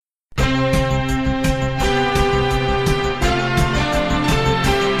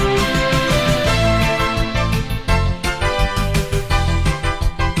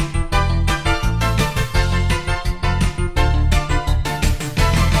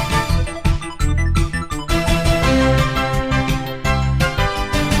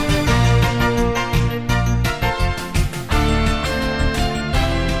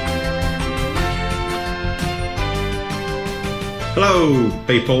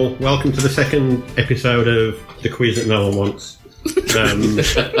people. Welcome to the second episode of The Quiz That No One Wants.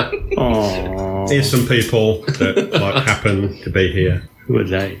 Here's some people that happen to be here. Who are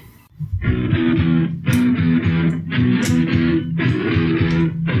they?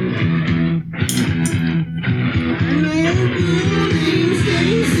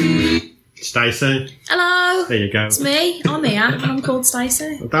 Stacey. Hello. There you go. It's me. I'm here. I'm called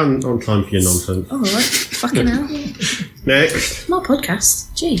Stacey. I don't on time for your nonsense. All right. Fucking hell. Next. My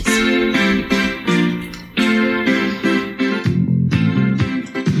podcast. Jeez.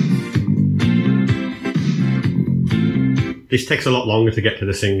 This takes a lot longer to get to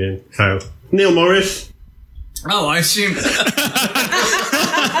the singing. So, Neil Morris. Oh, I assume.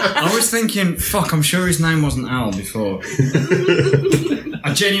 I was thinking, fuck, I'm sure his name wasn't Al before.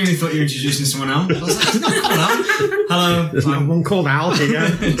 I genuinely thought you were introducing someone else. I was like, no, hello. There's no one called Al here.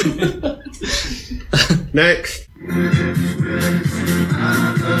 Next.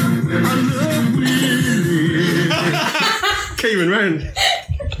 Kevin Round.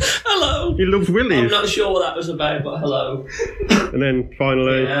 Hello. He loves Willies. I'm not sure what that was about, but hello. And then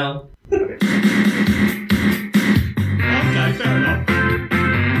finally. Yeah. Okay, fair enough.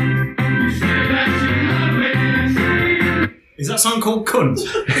 Is that song called Cunt?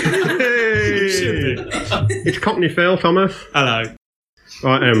 Hey. It's Cockney Phil, Thomas. Hello.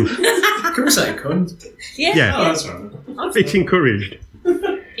 Right, Can we say cunt? yeah. Oh, that's right. It's encouraged.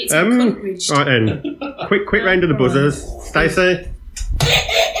 It's encouraged. Right then. Quick round of the buzzers. Stacey.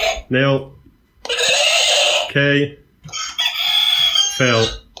 Neil. Kay. Phil.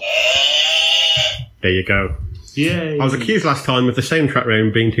 There you go. Yay. I was accused last time of the soundtrack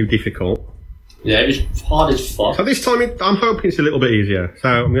round being too difficult. Yeah, it was hard as fuck. So this time I'm hoping it's a little bit easier. So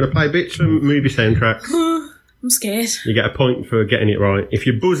I'm going to play bits from movie soundtracks. I'm scared. You get a point for getting it right. If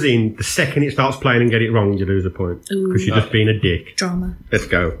you buzz in the second it starts playing and get it wrong, you lose a point. Because you're just being a dick. Drama. Let's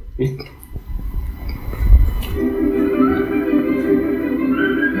go.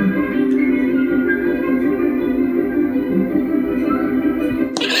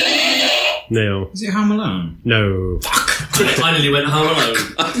 Neil. Is it Home Alone? No. I nearly went home alone.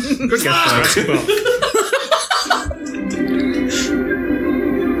 Good guess, though.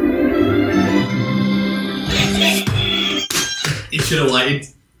 You should have waited.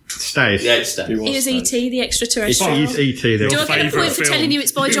 Stace. Yeah, it's done. It was E.T. the extraterrestrial. It's E.T. Do I get a favourite point for film. telling you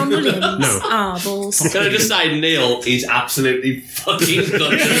it's by John Williams? No. Ah, balls. Can I just say, Neil is absolutely fucking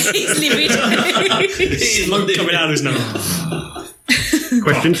good. He's livid. He's Smoke coming out of his nose.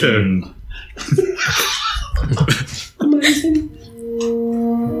 Question 2.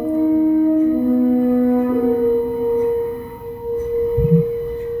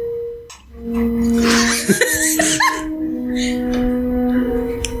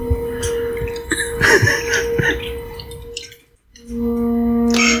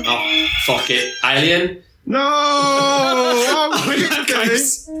 Oh, fuck it. Alien? No! Oh, okay.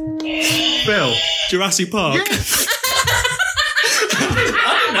 Phil. Jurassic Park. Yes. I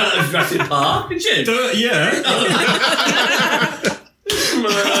didn't know that was Jurassic Park, did you? Yeah.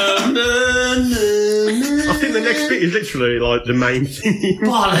 I think the next bit is literally like the main thing.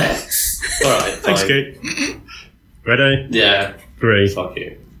 Bollocks. Alright, Thanks, fine. Kate. Ready? Yeah, 3. fuck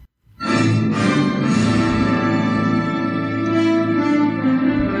you.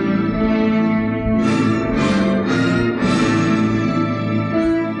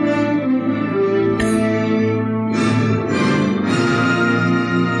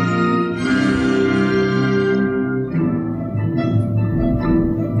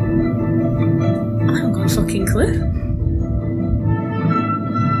 I haven't got a fucking clue.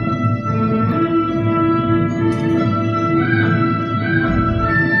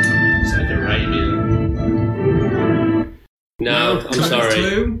 Saudi Arabia. No, I'm sorry.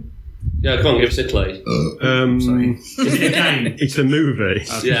 Clue? Yeah, come on, give us a clue. Is it a game? It's a movie.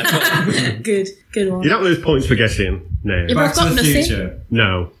 Yeah. Good one. You don't lose points for guessing. No. Yeah, but I've got the nothing. Future.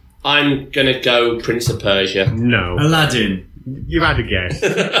 No. I'm gonna go Prince of Persia. No. Aladdin. You've had a guess.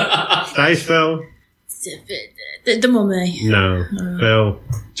 Stace, Phil? The Mummy. No. Phil?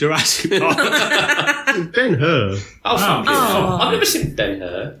 Jurassic Park. Ben-Hur. Oh, fuck you. Oh. I've never seen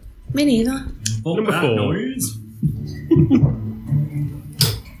Ben-Hur. Me neither. Number 4. Noise.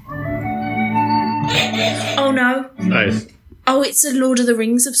 Oh no. Stace. Oh, it's a Lord of the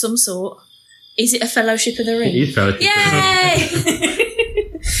Rings of some sort. Is it a Fellowship of the Ring? He's Fellowship. Yay!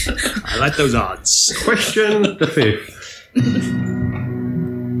 I like those odds. Question the 5th.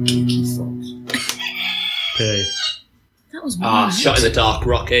 Okay. That was Ah, weird. Shot in the Dark,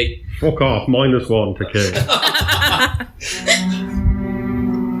 Rocky. Fuck off. -1 to Kay.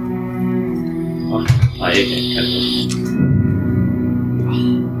 I hate it.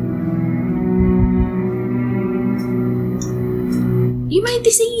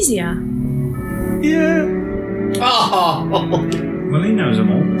 easier. Yeah. Oh. Well, he knows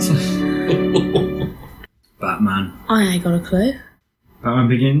them all. Batman. I ain't got a clue. Batman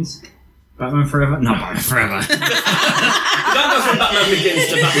Begins. Batman Forever. No, Batman Forever. Don't go from Batman Begins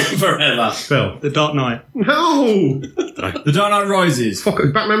to Batman Forever. Phil. The Dark Knight. No! The Dark Knight Rises. Fuck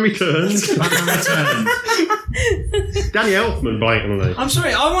it, Batman Returns. Batman Returns. Danny Elfman, blatantly. I'm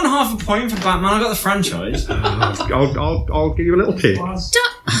sorry, I want half a point for Batman. I got the franchise. I'll give you a little tip.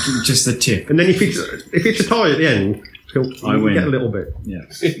 Just the tip. And then if it's a tie at the end, I you win. get a little bit. Yeah.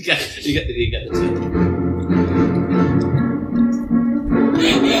 you get the two.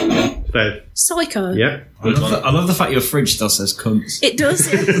 Steph. Psycho. Yeah. I love the fact your fridge still says cunts. It does.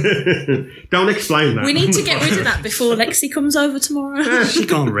 Don't explain that. We need to get rid of that before Lexi comes over tomorrow. She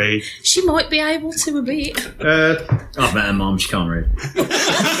can't read. She might be able to a bit. I've met her mum, she can't read.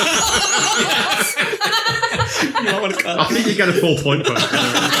 I think you get a full point for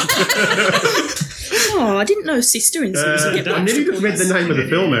that. Oh, I didn't know Sister in Susie get I nearly just read the name of the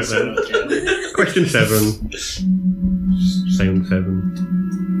film out there. Question 7. Sound 7.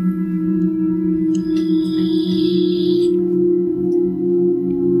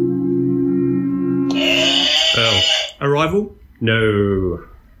 Oh. Arrival? No.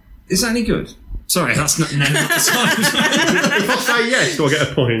 Is that any good? Sorry, that's not the song. If I say yes, do I get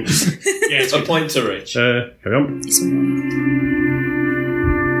a point? Yeah, it's a point to Rich. Carry on. It's all right.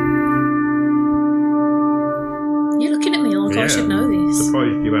 You're looking at me like I should know this.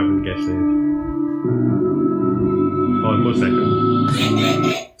 Surprised you haven't guessed this. 5 more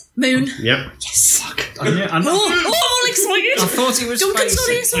seconds. Moon. Yep. Yes. I knew- I know- Oh, I'm all excited. I thought it was Duncan's not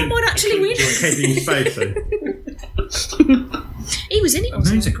here, so I might actually win. Kevin Spacey. He was in it.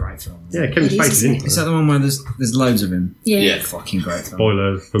 wasn't Moon's a he? great film. Yeah, Kevin It is, Spacey's in isn't it. Is that the one where there's loads of him? Yeah. Yeah. Fucking great film.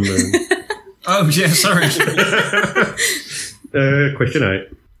 Spoilers for Moon. Oh, yeah, sorry. Question 8.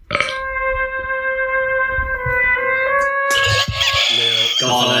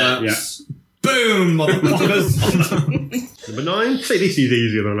 Godfather. Yeah. Boom, motherfuckers. Number 9. Say this is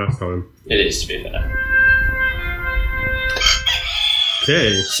easier than last time. It is, to be fair.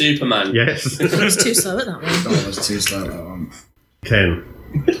 Okay. Superman. Yes. I was too slow at that one. That was too slow, that one. 10.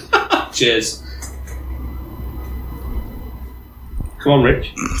 Cheers. Come on,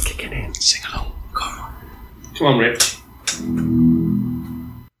 Rich. Kicking in. Sing along. Come on, Rich.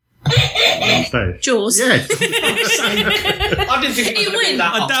 Stay. Jaws. Yes. I didn't think it was You going to be win.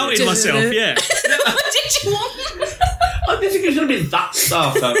 that I doubted obvious. myself, yeah. Did you want? I didn't think it was going to be that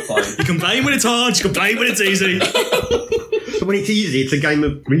stuff. That's fine. You complain when it's hard, you complain when it's easy. So when it's easy, it's a game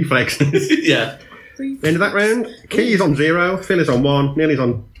of reflexes. Yeah. End of that round. Key is on 0. Phil is on 1. Neil is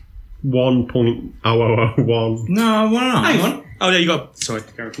on 1.0001. No, why not? Hang on. Oh, yeah, you got... Sorry,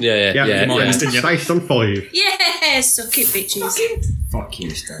 Karen. Yeah. Minus, didn't you? Stace on 5. Yeah, suck it, bitches. Fuck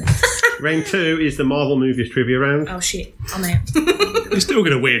you, Steve. Round 2 is the Marvel movies trivia round. Oh shit, I'm out. You're still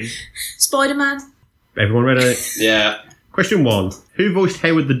going to win. Spider-Man. Everyone ready? Yeah. Question 1. Who voiced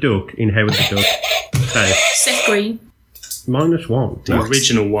Howard the Duck in Howard the Duck? Stace. Seth Green. -1. The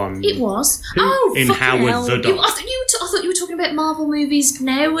original one. It was. Oh, In fucking Howard hell. the Duck. I thought you were talking about Marvel movies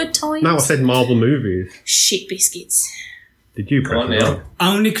now at times. No, I said Marvel movies. Shit biscuits. Did you Come on, press it? Neil.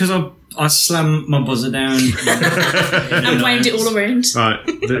 Only because I slammed my buzzer down. And wound it all around. Right.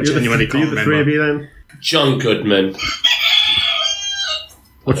 The genuinely can't the three of you then. John Goodman.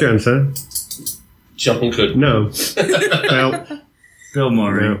 What's your answer? John Goodman. No. Well, Bill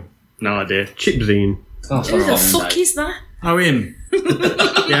Murray. no. No idea. Chip Zine. Oh, Who the fuck is that? Oh, him.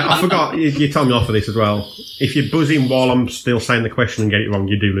 Yeah, I forgot. You told me off for this as well. If you buzz in while I'm still saying the question and get it wrong,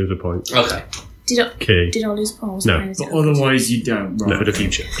 you do lose a point. Okay. Key. Did I lose a pause? No. But otherwise, you don't. Right. For the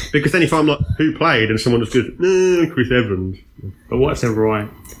future. Because then if I'm like, who played, and someone just goes, no, Chris Evans. But what's never right?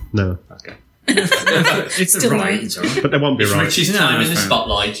 No. Okay. It's Still right. no. It's all right. But they won't be right. Richie's No, time in the it's fine.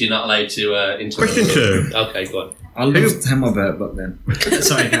 spotlight. You're not allowed to interrupt. Question 2. Okay, go on. I loved how my Burt looked then.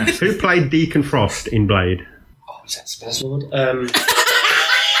 Sorry, go. Who played Deacon Frost in Blade? Oh, is that Spazlord?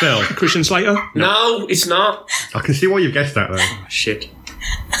 Phil. Christian Slater? No, it's not. I can see why you've guessed that though. Oh, shit.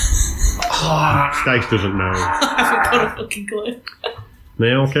 Stace doesn't know. I haven't got a fucking clue.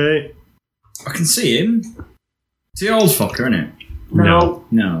 Neil, okay? I can see him. It's the old fucker, isn't it? No.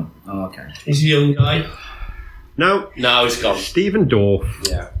 No. Oh, okay. He's a young guy. No. No, he's gone. Stephen Dorff.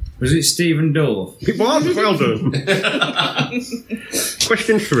 Yeah. Was it Stephen Dorff? It was. Well done.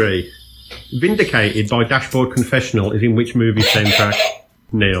 Question 3. Vindicated by Dashboard Confessional is in which movie soundtrack?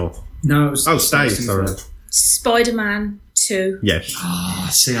 Neil. No, it was. Oh, Stace, sorry. Spider-Man 2. Yes. Oh,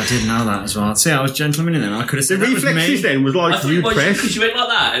 see, I didn't know that as well. See, I was gentleman in then. I could have The said that was reflexes me. then was I like thought you because press. you went like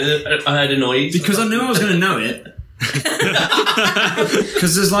that, and I heard a noise. Because I knew I was going to know it.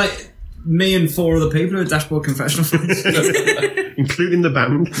 Because there's like me and 4 other people who are Dashboard Confessional fans. Including the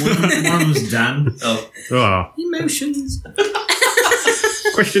band. One of them's Dan. Ah. Emotions.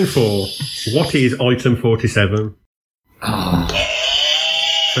 Question 4. What is item 47?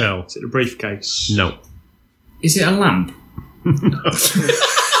 Phil. Is it a briefcase? No. Is it a lamp?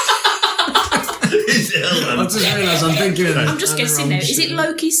 Is it a I lamp? just realised I'm thinking of I'm just guessing now. Is it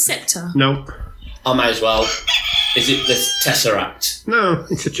Loki's scepter? No. I may as well. Is it the Tesseract? No,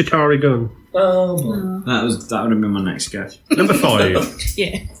 it's a Chitauri gun. Oh, That would have been my next guess. Number 5.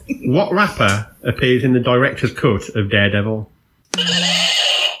 Yeah. What rapper appears in the director's cut of Daredevil?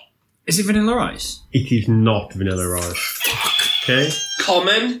 Is it Vanilla Ice? It is not Vanilla Ice. Okay?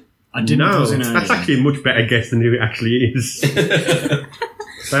 Common? I didn't No, buzz in that's earlier. actually a much better guess than who it actually is.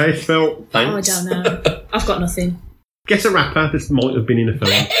 Say, Phil. Oh, I Thanks. don't know. I've got nothing. Guess a rapper that might have been in a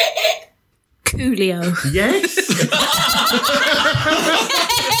film. Coolio. Yes!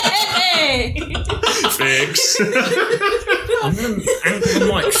 Hey! Fix. I'm going to angle the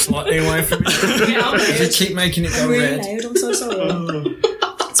mic slightly away from it. Yeah, I'm If you weird. keep making it go I'm really red. loud. I'm so sorry.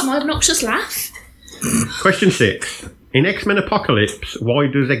 It's my obnoxious laugh. Question 6. In X-Men Apocalypse, why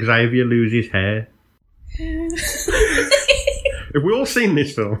does Xavier lose his hair? Have we all seen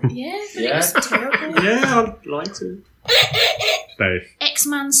this film? Yeah, but Yeah. it was terrible. Yeah, I'd like to. Dave.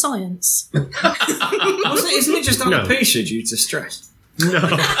 X-Man Science. Isn't it just No. alopecia due to stress? No.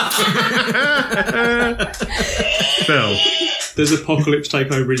 Phil. Does Apocalypse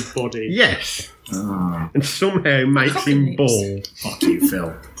take over his body? Yes. Ah, And somehow makes him bald. fuck you,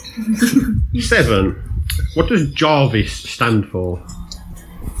 Phil. 7. What does Jarvis stand for?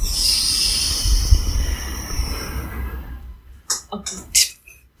 Oh,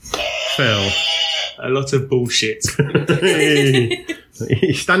 Phil. A lot of bullshit.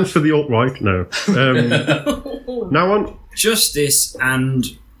 He stands for the alt-right. No. No one? Justice and...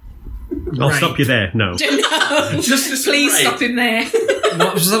 I'll Right. stop you there. No. no. Just Please stop him there.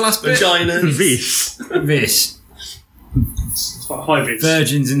 What was the last bit? Vaginas. This. This. It's like high vis.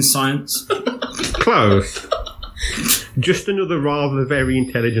 Virgins in science. Close. Just another rather very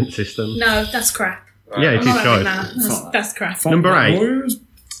intelligent system. No, that's crap. Yeah, it I'm is, not having guys. that. That's crap. Number 8. Boys.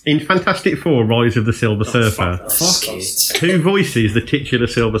 In Fantastic Four, Rise of the Silver Surfer, Fuck it. who voices the titular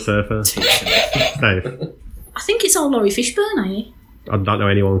Silver Surfer? Dave. I think it's old Laurie Fishburne, ain't it? I don't know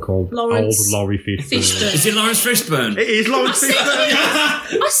anyone called Lawrence old Laurie Fishburne. Fishburne. Is it Lawrence Fishburne? It is Lawrence Fishburne.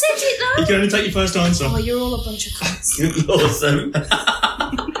 I said it You though. can only take your first answer. Oh, you're all a bunch of cunts. Awesome.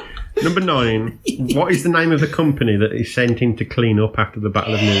 Number 9. What is the name of the company that is sent in to clean up after the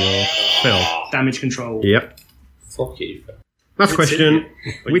Battle of New York? Phil. Damage control. Yep. Fuck you. Last question.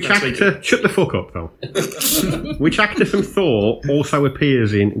 Which That's actor... Shut the fuck up, Phil. Which actor from Thor also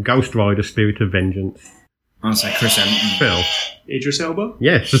appears in Ghost Rider Spirit of Vengeance? I'll say Chris Evans. Phil. Idris Elba.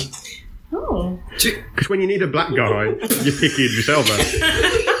 Yes. Oh. Because when you need a black guy, you pick Idris Elba.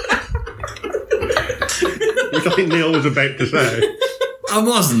 Which I think Neil was about to say. I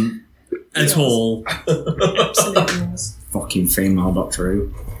wasn't at all. Absolutely was. Fucking female Doctor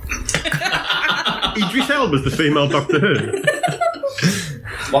Who. Idris Elba's the female Doctor Who.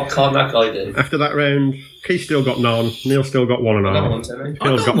 What can that guy do? After that round, Keith still got none. Neil still got 1.5. Another one, Timmy.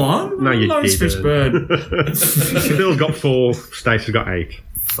 Phil's got one. No, you Lawrence didn't. Fishburne. Phil's got 4. Stacey's got 8.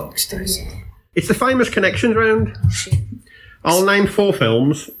 Fuck Stacey. It's the famous connections round. Shit. I'll name 4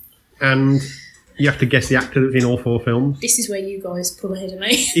 films, and you have to guess the actor that's in all 4 films. This is where you guys pull ahead of me.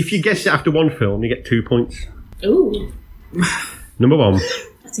 If you guess it after 1 film, you get 2 points. Ooh, Number 1.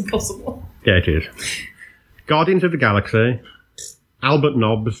 that's impossible. Yeah, it is. Guardians of the Galaxy, Albert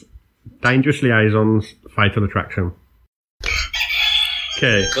Nobbs, Dangerous Liaisons, Fatal Attraction.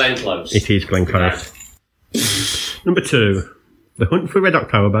 Okay, Glenn Close. it is Glenn Close. Number 2, The Hunt for Red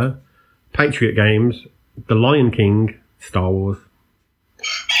October, Patriot Games, The Lion King, Star Wars.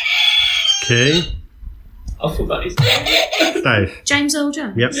 Okay, I forgot his name. Dave. James Earl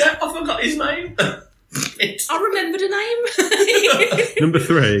Jones. Yep. Yeah, I forgot his name. I remembered a name. Number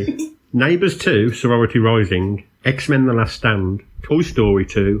 3, Neighbours 2, Sorority Rising, X-Men The Last Stand, Toy Story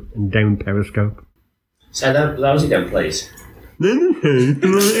 2, and Down Periscope. So that was again, please.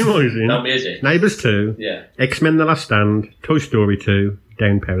 Sorority Rising, No music. Neighbours 2, Yeah. X-Men The Last Stand, Toy Story 2,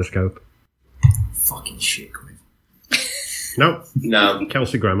 Down Periscope. Fucking shit, Quiv. No, No.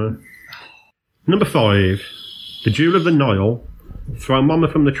 Kelsey Grammer. Number 5, The Jewel of the Nile, Throw Mama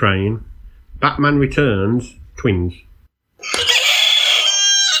from the Train, Batman Returns, Twins.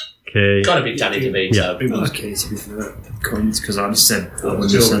 Okay. Gotta be Danny DeVito. Yeah. Okay, to be fair. Because I just said I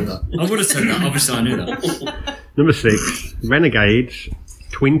would have said that. I would have said that. Obviously, I knew that. Number 6, Renegades,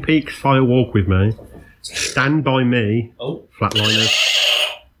 Twin Peaks Fire Walk With Me, Stand By Me. Oh. Flatliners.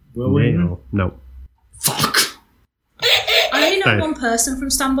 Will No. Fuck. I only know Dave. one person from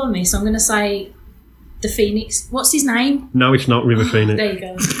Stand By Me, so I'm going to say the Phoenix. What's his name? No, it's not River Phoenix. There you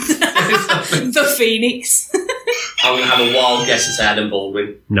go. The Phoenix. I'm going to have a wild guess it's Adam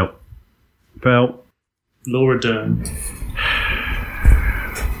Baldwin. No. Phil. Laura Dern.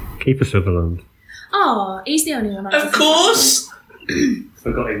 Kiefer Sutherland. Oh, he's the only one. I Of course!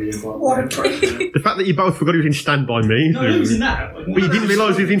 Forgot him. The What a prick. The fact that you both forgot he was in Stand By Me. No, he was in that. But you didn't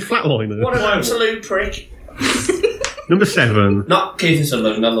realise he was in Flatliners. What an absolute prick. Number 7. Not Keith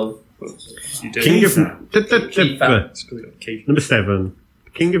Sutherland, I love. You do. King of... Keefer. It's called Keith. Number 7.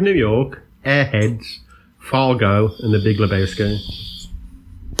 King of New York, Airheads, Fargo, and The Big Lebowski.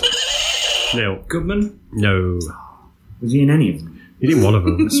 No. Goodman? No. Was he in any of them? He's in one of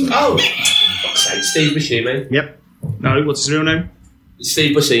them. Oh! Fuck's sake, Steve Buscemi. Yep. No, what's his real name?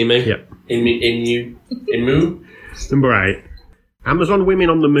 Steve Buscemi. Yep. In Number 8. Amazon Women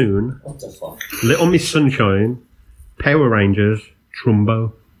on the Moon, What the fuck? Little Miss Sunshine, Power Rangers,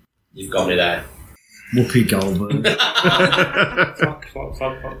 Trumbo. You've got me there. Whoopi Goldberg. Fuck.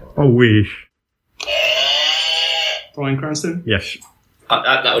 I wish. Bryan Cranston? Yes.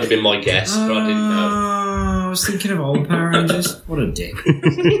 That would have been my guess, but I didn't know. I was thinking of old Power Rangers. What a dick.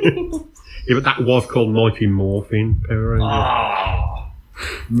 Yeah, but that was called Mighty Morphin Power Rangers. Ah.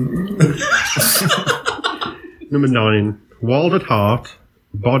 Number 9. Wild at Heart,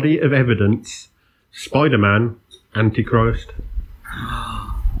 Body of Evidence, Spider-Man, Antichrist.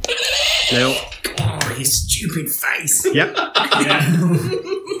 Now, Oh, his stupid face. yep, Come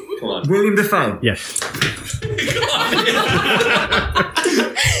on. William Dafoe. yes.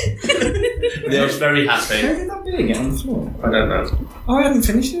 Neil's very How happy. did that be again on the floor? I don't know. Oh, I hadn't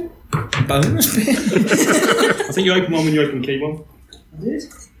finished it. Bonus bit. I think you open one when you open the key one. Yeah,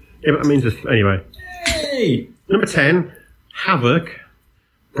 but that means just, anyway. Hey. Number 10, Havoc,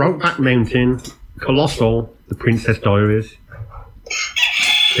 Brokeback Mountain, Colossal, The Princess Diaries.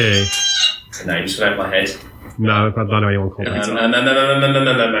 Okay. The name's going out my head. No, I don't know anyone called it. I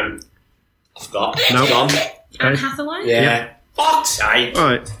forgot. No. It's gone. Anne Okay. Hathaway? Yeah. Fuck's sake.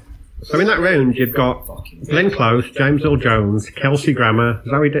 Alright. So in that round, you've got Glenn Close, James Earl Jones, Kelsey Grammer,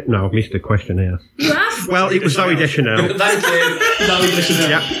 Zoe No, I've missed a question here. You have? Well, it was Zoe Deschanel. Thank you.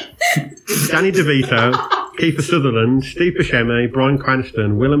 Yep. Danny DeVito, Kiefer Sutherland, Steve Buscemi, Bryan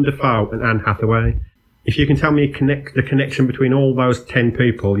Cranston, Willem Dafoe, and Anne Hathaway. If you can tell me the connection between all those 10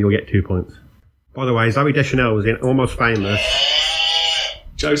 people, you'll get 2 points. By the way, Zoe Deschanel was in Almost Famous.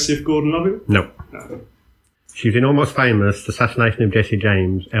 Joseph Gordon-Levitt? No. She was in Almost Famous, The Assassination of Jesse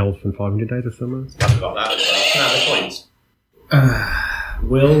James, Elf, and 500 Days of Summer. I forgot that as well. Can I have the points?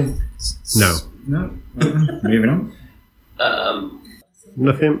 Will. No. No. Moving on.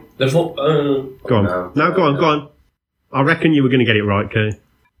 Nothing? The Go on. No, go on. I reckon you were going to get it right, Kay.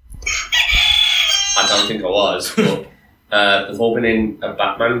 I don't think I was, but they've all been in a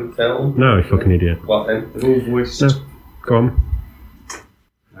Batman film. No, you fucking idiot. What then? They're all voiced. No. Go on.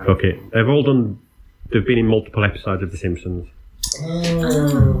 Fuck it. They've been in multiple episodes of The Simpsons.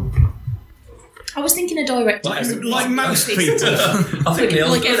 I was thinking a director. Like most people. I think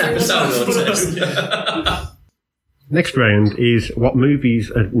Neil's Like done an everyone episode or two. Next round is what movies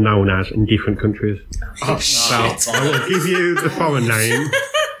are known as in different countries. Oh, So I will give you the foreign name,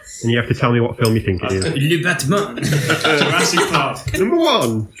 and you have to tell me what film you think it is. Le Batman. Jurassic Park. Number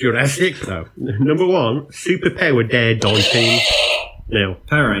 1, Jurassic. No. Number 1, Superpower Dare Die Team. No.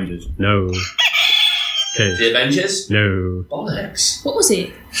 Power Rangers. No. The Okay. Avengers? No. Bollocks. What was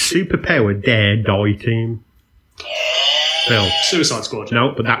it? Superpower Dare Die Team. Phil. Suicide Squad.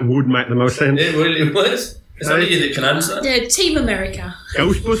 No, but that would make the most sense. It really was. It's only you that can answer. Yeah, Team America.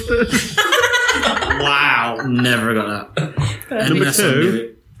 Ghostbusters. Wow. Never got that. Any Number less I knew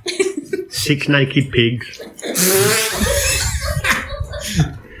 2, it. 6 Naked Pigs.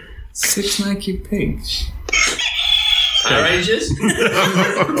 6 Naked Pigs. Power Rangers?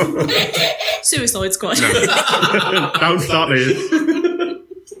 Suicide Squad. Don't start this.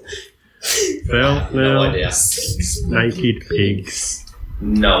 Phil, No idea. Naked Pigs.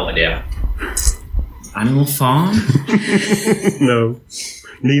 No idea. Animal Farm. No.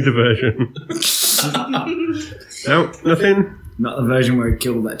 Neither version. No, nothing. Not the version where he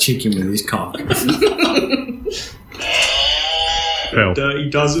killed that chicken with his cock. Phil. Dirty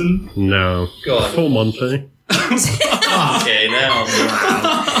Dozen. No. Go on. Full Monty. Okay, now.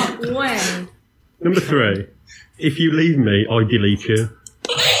 Wow. Number 3. If you leave me, I delete you.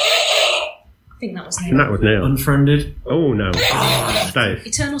 I think that was And Neil. that was Neil. Unfriended. Oh no. Dave.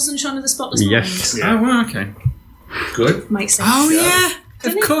 Eternal Sunshine of the Spotless Yes. Yeah. Oh, well, okay. Good. Mind. Makes sense. Oh, yeah.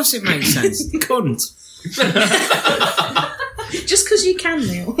 Of course it makes sense. Cunt. Just because you can,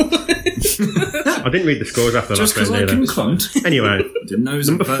 Neil. I didn't read the scores after Just last because I round can either. cunt. Anyway, Didn't know it was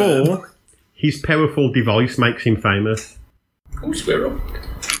a number verb. 4. His powerful device makes him famous. Oh, squirrel.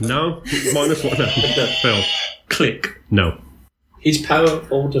 No, minus 1. No. Phil. Click. No. His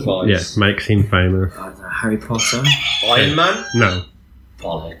powerful device. Yes, makes him famous. Harry Potter? Iron Man. No.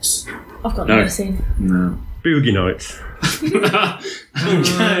 Bollocks. I've got No. nothing. No. Boogie Nights.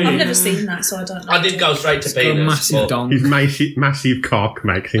 I've never seen that, so I don't know. I did go straight to Got a penis. massive but- dong. His massive cock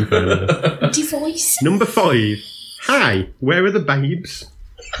makes him famous. Device. Number 5. Hey, where are the babes?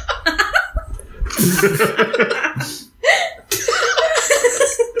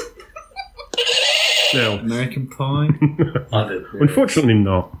 No. American Pie? I did. Unfortunately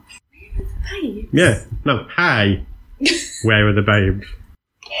not. Hey. Yeah. No. Hey, where are the babes?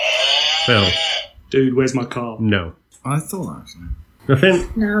 Phil. Dude, where's my car? No. I thought actually. Nothing.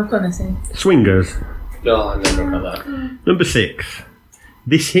 No, I've got nothing. Swingers. No, I never got that. Number 6.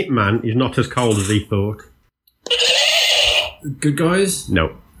 This hitman is not as cold as he thought. Good Guys?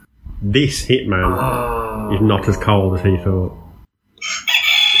 No. This hitman is not as cold as he thought.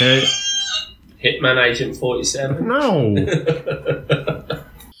 Okay. Hitman Agent 47. No.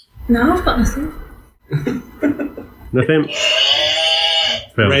 No, I've got nothing. Nothing.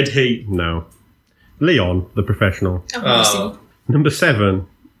 Phil. Red Heat. No. Leon, the professional. I've never Oh. seen it. Number 7.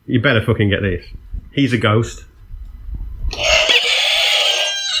 You better fucking get this. He's a ghost.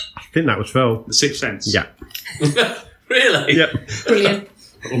 I think that was Phil. The Sixth Sense. Yeah. Really? Yep. Brilliant.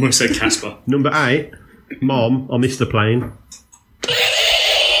 I almost said Casper. Number 8. Mom, I missed the plane.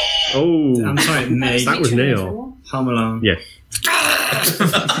 Oh. I'm sorry, Meg. That was Neil. Everyone. Home Alone. Yes.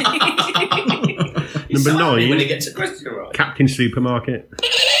 He's Number sorry 9. when he gets a question right. Captain Supermarket.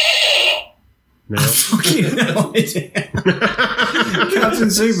 No. Fucking no idea. Captain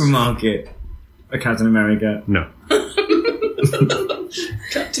Supermarket. Or Captain America. No.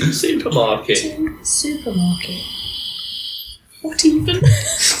 Captain Supermarket. Supermarket. What even? I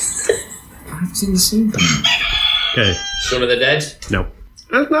haven't seen the Supermarket. Okay. Shaun of the Dead. No.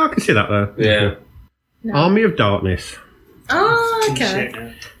 No, I can see that though. Yeah. No. Army of Darkness. Oh, okay. Shit,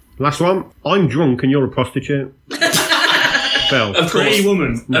 yeah. Last one. I'm drunk and you're a prostitute. Phil. Of Pretty course.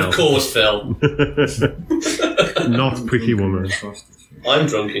 Woman. No. Of course, Phil. Not Pretty Woman. I'm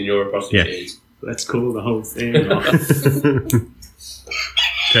drunk and you're a prostitute. Let's call the whole thing.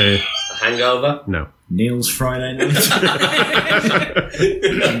 Okay. Hangover. No. Neil's Friday Night.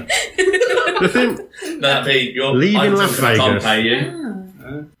 Nothing. That'd be your. Leaving I'm Las drunk and I can't Vegas. pay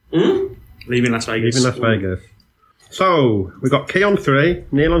you. Leaving Las Vegas. Leaving Las Vegas. So, we got Key on 3,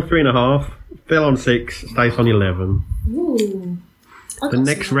 Neil on 3.5, Phil on 6, Stace on 11. Ooh. I The got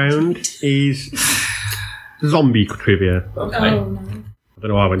next some. round is zombie trivia. Okay. Oh, no. I don't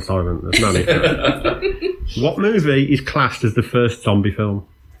know why I went silent. There's no need for it. What movie is classed as the first zombie film?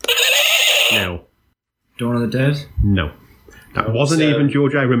 No. Dawn of the Dead. No. That wasn't even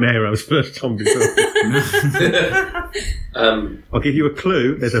George A. Romero's first zombie film. I'll give you a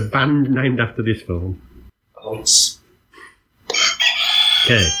clue. There's a band named after this film. Odds.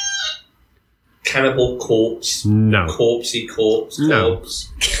 Okay. Cannibal Corpse. No. Corpsey Corpse. No. Corpse.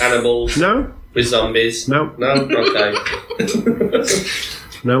 Cannibals. No? With zombies. No. No? Okay.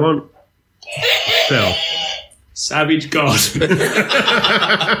 No one? Phil. Savage God. Given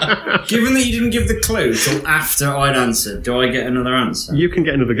that you didn't give the clue till after I'd answered, do I get another answer? You can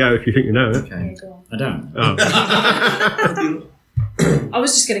get another go if you think you know it. Okay. I don't. Oh. I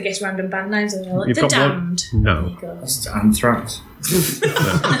was just going to guess random band names. And like, You've The got one? Damned. No. There you go. It's Anthrax.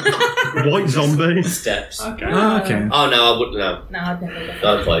 White Zombie. Steps. Okay. Oh, okay. Oh, no, I wouldn't know. No, I'd never get that.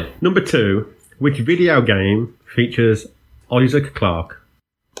 Don't play. Number 2. Which video game features Isaac Clarke?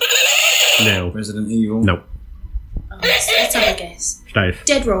 No. Resident Evil. No. Oh, let's have a guess. Dave.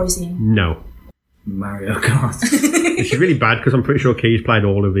 Dead Rising. No. Mario Kart. This is really bad because I'm pretty sure Key's played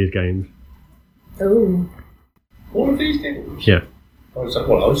all of these games. Oh. All of these games? Yeah. Oh, is that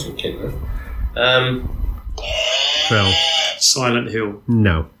what I was thinking then? Phil. Silent Hill.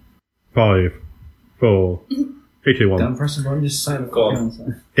 No. 5, 4, 3, 2, 1. Don't press the button, just say the Go on.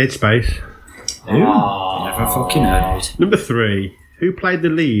 answer. Dead Space. Never fucking heard it. Number 3. Who played the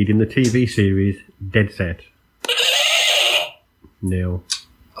lead in the TV series Dead Set? Neil.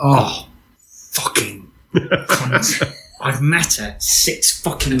 Oh, fucking cunt. I've met her 6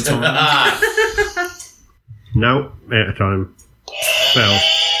 fucking times. No. Out of time. Phil.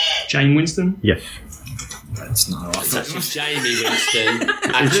 Jane Winston. Yes. That's not right. It's actually Jamie Winston,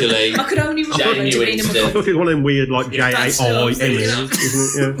 actually. I could only remember Jamie Davina Winston. I McCall. thought it was one of them weird, like, That's what I was J-A-I-M-E, thinking.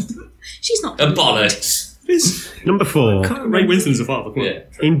 isn't it? Yeah. She's not. And bollocks. Number 4. Ray Winston's the father. Come on. Yeah.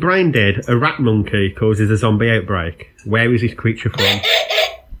 In Brain Dead, a rat monkey causes a zombie outbreak. Where is this creature from?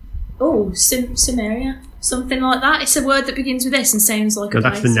 Oh, Sumeria. Something like that. It's a word that begins with S and sounds like No, a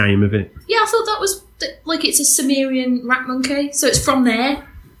that's the place. name of it. Yeah, I thought that was like it's a Sumerian rat monkey, so it's from there.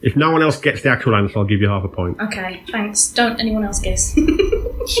 If no one else gets the actual answer, I'll give you half a point. Okay, thanks. Don't anyone else guess.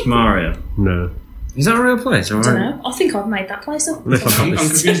 Shamaria. No. Is that a real place? I don't know. I think I've made that place up. Unless I've got I'm this.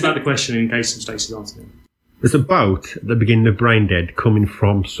 confused about the question in case of Stacey's answer. There's a boat at the beginning of Brain Dead coming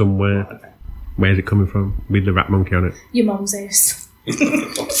from somewhere. Okay. Where's it coming from? With the rat monkey on it. Your mum's house.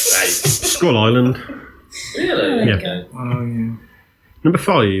 Skull Island. Really? Yeah. Okay. Oh, yeah. Number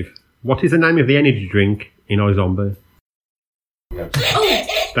 5. What is the name of the energy drink in iZombie? Oh,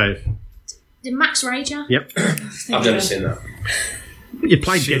 Dave. the Max Rager. Yep. I've never seen that. You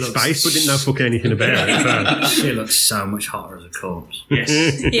played She Dead looks- Space, but didn't know fucking anything about it. She looks so much hotter as a corpse. Yes.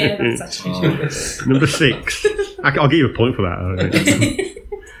 Yeah, that's actually So. Number 6. I'll give you a point for that.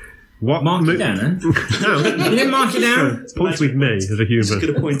 What Mark mo- it down, then. No. You didn't mark it down? Points with me as a Just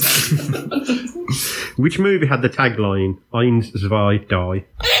human. gonna point out. Which movie had the tagline, Eins, zwei, die?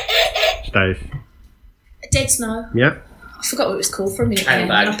 Stacey. Dead Snow. Yeah. I forgot what it was called for a minute there,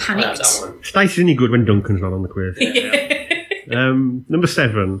 and Handbag. I I have panicked. that one. Stacey's only good when Duncan's not on the quiz. Number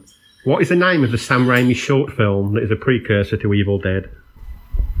 7. What is the name of the Sam Raimi short film that is a precursor to Evil Dead?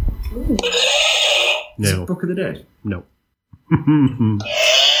 Ooh. No. Book of the Dead. No.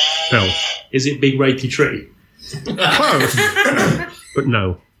 Phil. Is it Big Rapey Tree? Close. But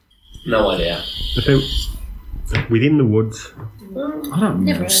no. No idea. I think Within the Woods. I don't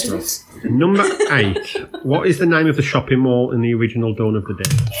Never know heard of stuff. it. Number 8. What is the name of the shopping mall in the original Dawn of the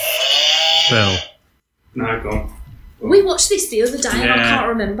Dead? Phil. No, go on. We watched this the other day and I Yeah. can't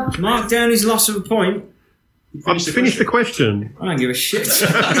remember. Mark down his loss of a point. I've finished the question. I don't give a shit.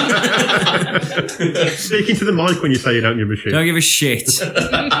 Speaking to the mic when you say you don't give a shit. Don't give a shit.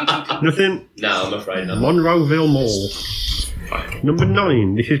 Nothing. No, I'm afraid not. Monroeville Mall. Number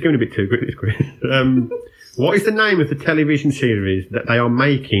 9. This is going a bit too quick, this quiz. What is the name of the television series that they are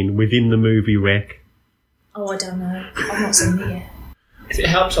making within the movie Wreck? Oh, I don't know. I've not seen it yet. If it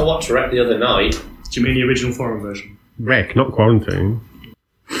helps, I watched Wreck the other night. Do you mean the original foreign version? Wreck, not Quarantine.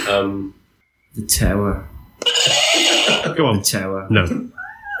 The Tower. Go on. The Tower. No.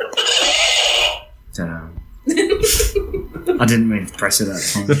 Don't know. I didn't mean to press it that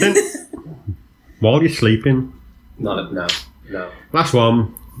time. Nothing. While you're sleeping. No. Last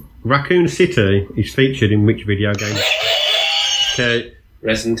one. Raccoon City is featured in which video game? Okay.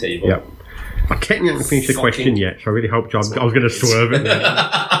 Resident Evil. Yep. I technically haven't finished the question yet, so I really hope John. I was going to swerve it.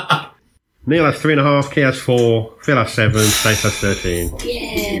 Neil has 3.5, Key has 4, Phil has 7, Stace has 13.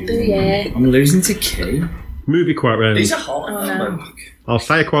 Yeah, booyah. I'm losing to Key. Movie quote round. These are hard. Oh, no. I'll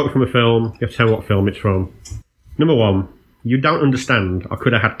say a quote from a film. You have to tell me what film it's from. Number 1. You don't understand. I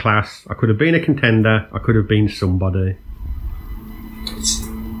could have had class. I could have been a contender. I could have been somebody.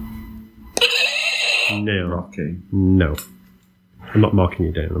 Neil. Rocky. No. I'm not marking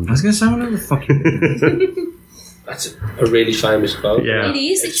you down. I was going to say whatever the fuck you did. That's a really famous quote. Yeah. It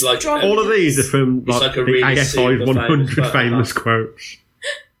is. It's It's like driving. All of these are from like, like a the really AFI super 100 famous quote. famous quotes.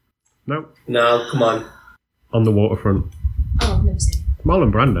 No. No, come on. On the waterfront. Oh, I've never seen it.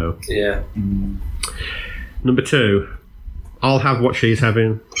 Marlon Brando. Yeah. Number 2. I'll have what she's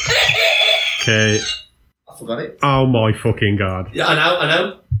having. Okay. I forgot it. Oh my fucking god. Yeah, I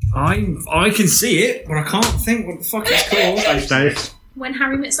know. I can see it, but I can't think what the fuck it's called. Stace. When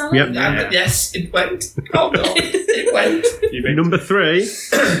Harry Met Sally? Yep. Yeah. Yes, it went. Oh god, it went. Number 3.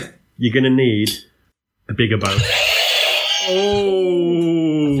 You're going to need a bigger boat.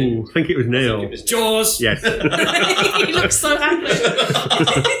 Oh. I think it was Neil. It was Jaws. Yes. He looks so happy.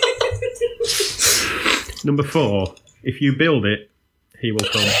 Number 4. If you build it, he will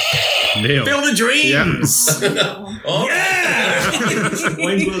come. Neil. Build a dreams. Oh,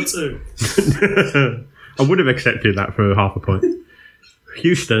 Wayne's World 2. I would have accepted that for half a point.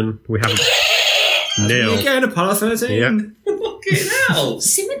 Houston, we have Neil. You're going to Apollo 13. Yeah. fucking hell.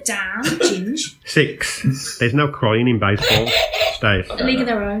 Simmer down, Ginge. 6. There's no crying in baseball. Stace. A League of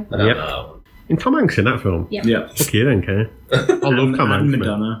Their Own. I don't Yep. know. In Tom Hanks in that film. Yep. Yeah. Fuck you then, okay? I love Tom And Hanks. man.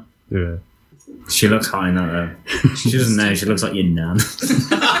 Madonna. Yeah. She looks high in that though. She doesn't know. She looks like your nan.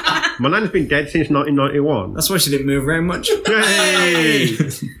 My nan's been dead since 1991. That's why she didn't move very much. Yay!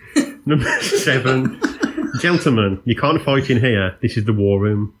 Number 7. Gentlemen, you can't fight in here. This is the war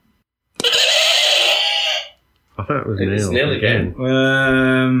room. I thought it was It's Neil. Neil again.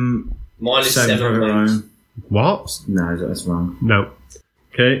 Mine is Saving 7 Private points. Ryan. What? No, that's wrong. No.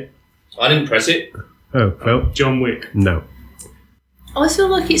 Okay. I didn't press it. Oh, Phil? John Wick. No. I feel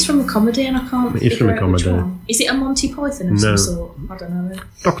like it's from a comedy and I can't It is from a figure out which comedy. one. Is it a Monty Python of No. some sort? I don't know.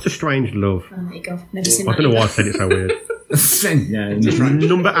 Doctor Strange Love. Oh, there you go. Never seen I that don't know why I either. said it so weird. yeah.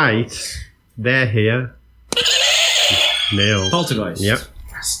 Number 8. They're here. Neil. Poltergeist. Yep.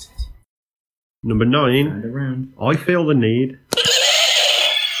 Number 9. And around. I Feel the Need.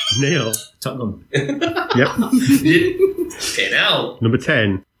 Neil. Top Gun. Yep. Fucking hell. Number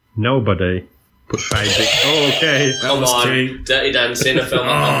 10. Nobody. Put Baby. Oh, okay. Come was on. two. Dirty Dancing, a film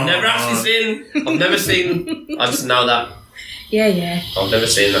I've never actually seen. I've never seen. I just know that. Yeah. I've never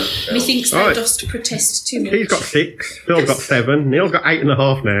seen that film. Methinks thou Alright. dost protest too much. He's got 6. Phil's got 7. Neil's got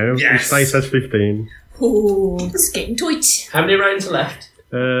 8.5 now. Yes. And Stacey has 15. Oh, it's getting tight. How many rounds are left?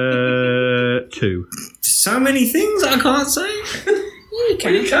 2. So many things I can't say. You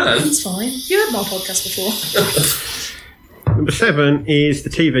can. You can. It's fine. You heard my podcast before. Number 7 is the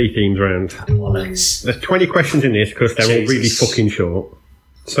TV themes round. Bollocks. There's 20 questions in this because they're all really Jesus. fucking short.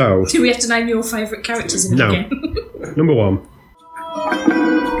 So, Do we have to name your favourite characters in it No. again? number 1.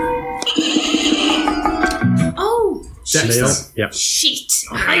 Oh, Neil. Yep. shit.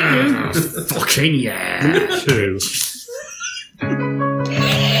 I hate you. Fucking yeah. 2.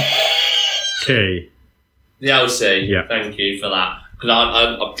 K. The OC. Yeah. Thank you for that.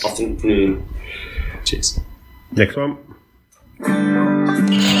 Because I think. Cheers. Next one.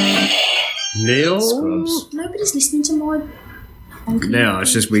 Neil. Scrubs. Nobody's listening to my... No,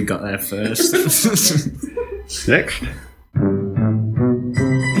 it's just we got there first. Next.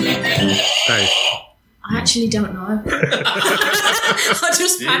 Dave. I actually don't know. I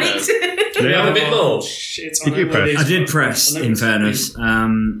just panicked. Do we have a bit more? Shit, Did you press? I did press, in fairness.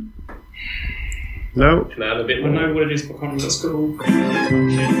 No. Can I have a bit I more? know what it is, but I can't remember what it's called.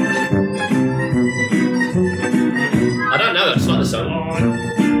 I don't know. That's not the song.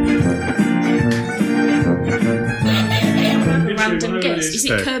 Random guess. Is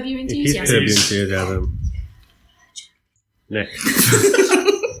it Curb Your It is Curb Your Enthusiasm? Enthusiasm.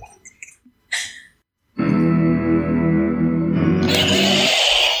 Next.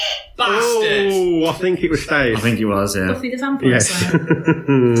 Bastard! Oh, I think it was Stave. I think it was, yeah. Buffy the Vampire Yes.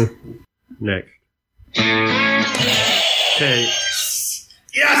 Slayer. Next. Okay.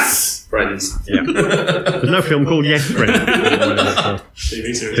 Yes! Friends. Yeah. There's no film called Yes Friend. TV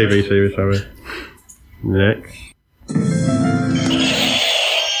series. TV series, sorry. Next.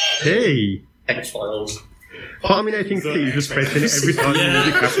 Hey. X-Files. Part of me now thinks he's just pressing it every time the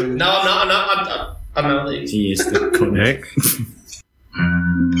music happens. No, I'm not. I know these. He is the cunt. Next.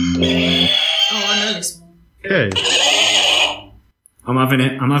 Oh, I know this one. Okay. I'm having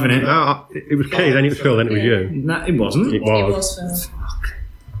it. No, it was Key, then it was Phil, then it was you. No, it wasn't. It It was. was Phil.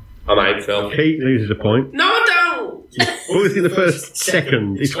 I'm out, Phil. Key loses a point. No, I don't! What was in the first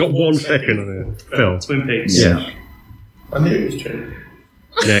second? It's got 1 second on it. Phil. Twin Peaks. Yeah. I knew it was true.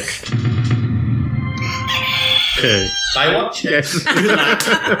 Next. Okay. Baywatch? Yes. Look at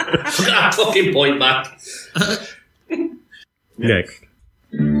that fucking point back. Next.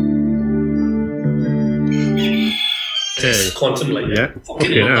 Okay. Quantum Leap. Yeah.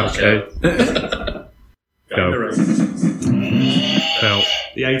 Fucking love that Okay. Go. Phil.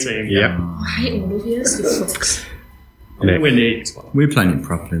 The 18. Yeah. I hate all of you, you fucks. Next. Windy as well. We're playing it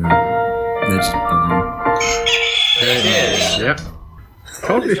properly, though. They're just buzzing. Cheers. Yeah.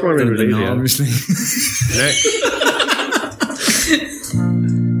 Told you this one Better was than easier. that, obviously. Next.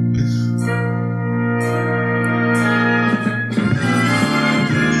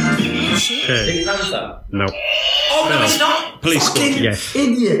 Okay. Pink Panther. No. Oh, no, it's not. Police Squad. Fucking Yes.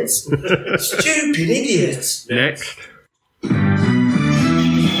 idiots. Stupid idiots. Next.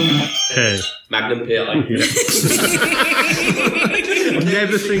 Okay. Magnum P.I. I've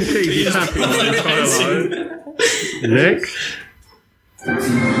never seen Key this happy in my entire life. Next.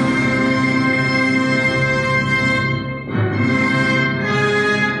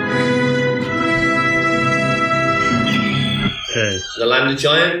 Okay. The Land of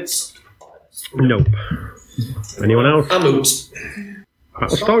Giants. Nope. Anyone else? I'm out.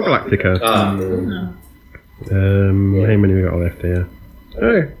 Battlestar Galactica. How many we got left here?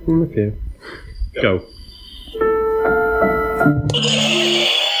 Oh, a few. Go.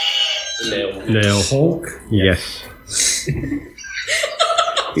 Nail. Hulk. Yes.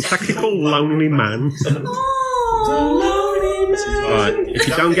 It's actually called Lonely Man. Right. If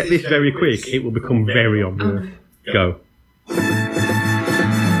you don't get this very quick, it will become very obvious. Go.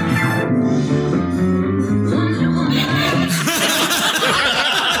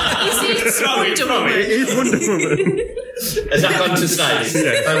 It is Wonder Woman. Has that gone to stage?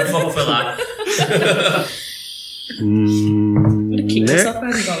 Yeah. Thank fuck for that. Kick Next. myself, I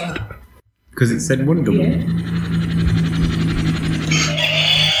haven't got that. Because it said Wonder Woman.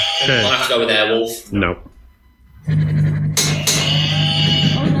 Okay. I'll have to go with Airwolf. No.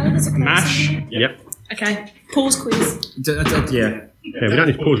 Oh no, there's a Mash. Yep. Okay, pause quiz. Yeah. Yeah, we don't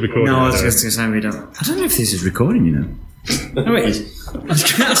need to pause recording. No, I was so. just going to say we don't. I don't know if this is recording, you know. Oh, it is.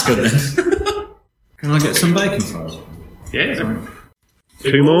 That's good then. Can I get some bacon fries? Yeah.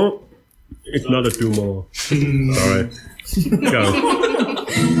 Two more? It's not a two more. Sorry. Go.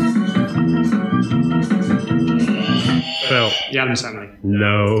 Phil. The Addams Family.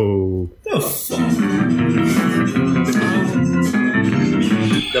 No.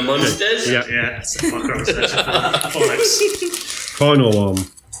 The Monsters. Yeah. Yeah, that's the fuck I was searching for. Bollocks. Final one.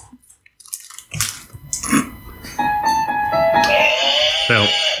 Phil.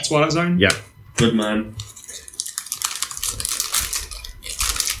 Twilight Zone. Yeah. Good man.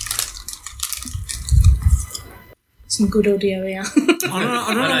 Some good audio here. I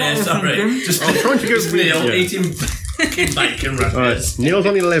don't know. Yeah, sorry. Just I'm trying to go Neil yeah. eating bacon Alright, wrappers. Neil's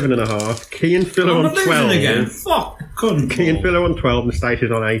on 11.5. Key and Phil are on 12. again. Fuck. Couldn't. Key and Phil are on 12 and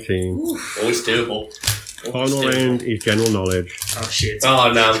Stacey's on 18. Always doable. Final round is general knowledge. Oh shit.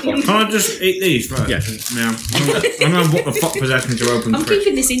 Oh no. Can I just eat these first? Yeah. Now, I know what the fuck possessed me to open I'm the fridge.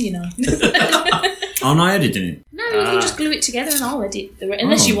 keeping this in, you know. I'm not editing it. No, you can just glue it together and I'll edit the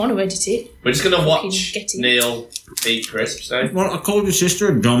unless you want to edit it. We're just gonna watch Fucking get it. Neil eat crisps now. Well, I called your sister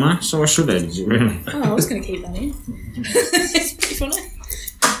a dumbass, so I should edit it, really. Oh, I was going to keep that in. It's pretty funny.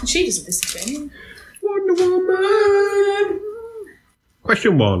 And she doesn't listen to it anyway. Wonder Woman!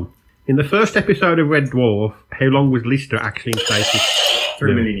 Question 1. In the first episode of Red Dwarf, how long was Lister actually in Stacey's?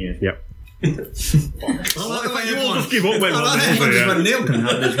 3 million years. Yep. I like the way You all just give up when I like one the yeah. way Neil can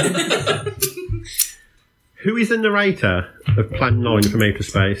have this one. Who is the narrator of Plan 9 from Outer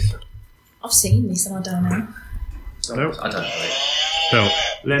Space? I've seen this and I don't know. No. I don't know. No.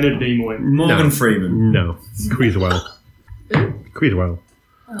 Leonard Nimoy. Morgan No. Freeman. No. Quizwell. Quizwell.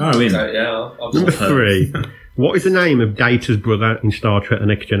 Oh, in. So, yeah, I'll Number 3. What is the name of Data's brother in Star Trek The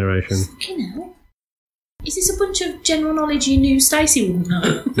Next Generation? Fucking hell. Is this a bunch of general knowledge you knew Stacey wouldn't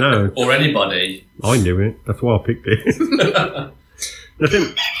know? No. Or anybody. I knew it. That's why I picked it.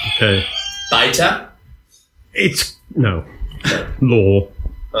 Nothing. Okay. Beta. It's... No. Law.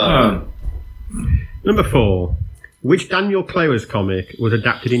 Oh. Number 4. Which Daniel Clowes comic was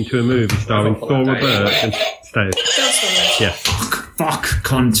adapted into a movie starring Oh, Thor that Roberts day. and Stace? Ghost Stories. Yes. Fuck.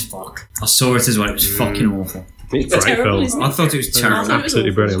 Cunt. Fuck. I saw it as well. It was fucking awful. It's a great terrible, film. isn't it? I thought it was I terrible. thought it was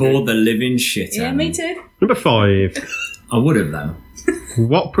Absolutely awful. brilliant. Bored the living shit out Yeah, of me too. Number 5. I would have, though.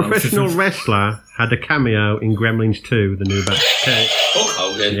 What professional wrestler had a cameo in Gremlins 2, the new batch? Okay. Hulk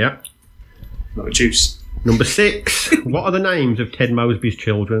Hogan. Yep. Not a juice. Number 6. What are the names of Ted Mosby's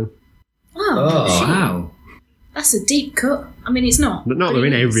children? Oh, shit. Wow. That's a deep cut. I mean, it's not. But not, they're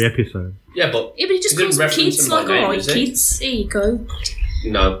in every episode. Yeah, but Yeah, but he just He calls didn't them reference kids. them by Like, name, alright, does he? kids, here you go.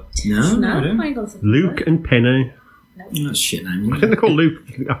 no. No, No, I I don't. ain't got a fucking Luke clue. and Penny. That's shit name. I think they're called Luke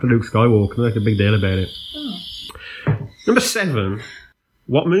after Luke Skywalker. They make a big deal about it. Oh. Number 7.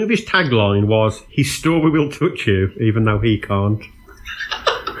 What movie's tagline was, his story will touch you, even though he can't?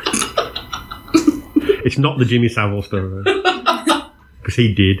 It's not the Jimmy Savile story. Because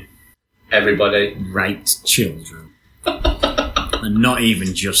he did. Everybody. Raped children. And not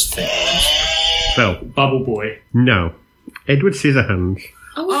even just films. Well, Bubble Boy. no. Edward Scissorhands.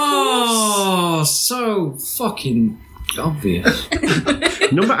 Oh, Oh, so fucking obvious.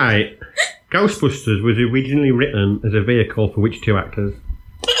 Number 8. Ghostbusters was originally written as a vehicle for which 2 actors?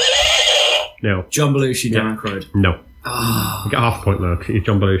 No. John Belushi, Dan Aykroyd. No. Oh, You get half a point now, because it's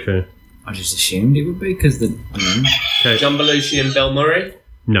John Belushi. I just assumed it would be because the. Okay. John Belushi and Bill Murray.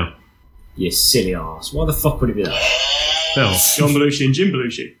 No. You silly arse. Why the fuck would it be that? No. John Belushi and Jim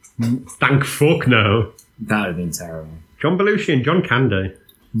Belushi. Thank fuck no. That would have been terrible. John Belushi and John Candy.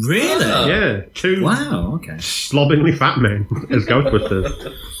 Really? Oh. Yeah. 2 Wow, okay. slobbingly fat men as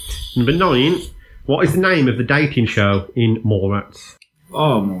Ghostbusters. Number 9. What is the name of the dating show in Mallrats?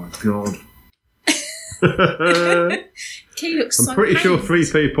 Oh my god. Key looks so I'm pretty sure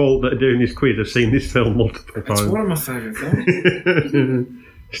crazy. 3 people that are doing this quiz have seen this film multiple It's times. one of my favourite films.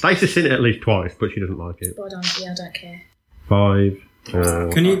 Stacey's seen it at least twice, but she doesn't like it. But I don't care. 5. 4.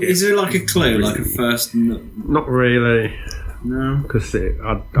 Can you? Is there like a clue, like a first? Not really, No. because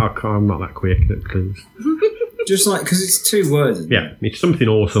I'm not that quick at clues. Just like because it's 2 words. Isn't Yeah, it's something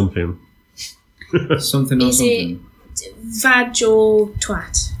or something. it? Something or Is something. Vag or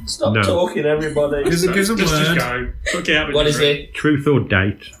twat? Stop No. talking, everybody. Gives a Just word. go. Look out with What the is drink. it? Truth or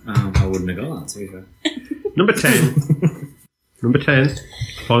date? I wouldn't have got that. To be fair. Number 10. Number 10.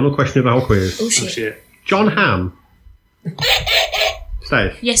 Final question of the whole quiz. Oh Oh shit. shit. John Hamm.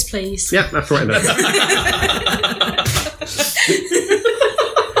 Stace. Yes, please. Yeah, that's right there.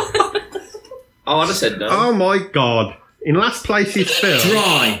 Oh, I'd have said no. Oh my god. In last place is Phil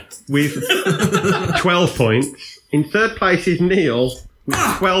Dry. with 12 points. In third place is Neil with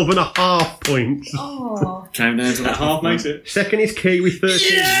 12.5 points. Oh. Came down to that Half makes it. Second is Key with 13.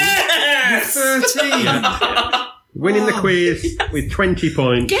 Yes! 13. Winning the quiz with 20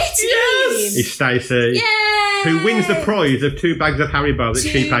 points Get in! is Stacey, Yay! who wins the prize of 2 bags of Haribo that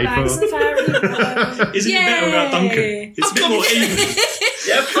she paid for. Isn't it better without Duncan? It's a bit more even.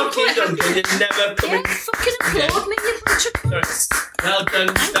 Yeah, fuck you, Duncan. You're never coming. Yeah, fucking applaud me, you bunch of cunts. Well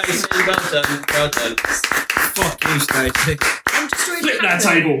done, Stacey. Well done. Well done. Fuck you, Stacey. I'm just really Flip that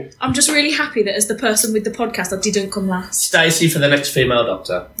happy. table. I'm just really happy that as the person with the podcast, I didn't come last. Stacey for the next female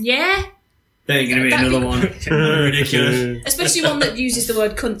doctor. Yeah? There ain't going to be That'd another be one. Ridiculous. Especially one that uses the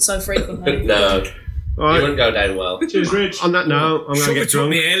word cunt so frequently. No, All you right. wouldn't go down well. Cheers, Rich. On that note, I'm going to Shove get it to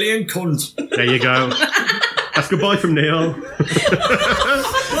drunk. me, alien cunt. There you go. That's goodbye from Neil. Bye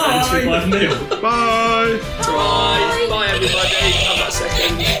from Neil. Bye. Bye. Bye, everybody.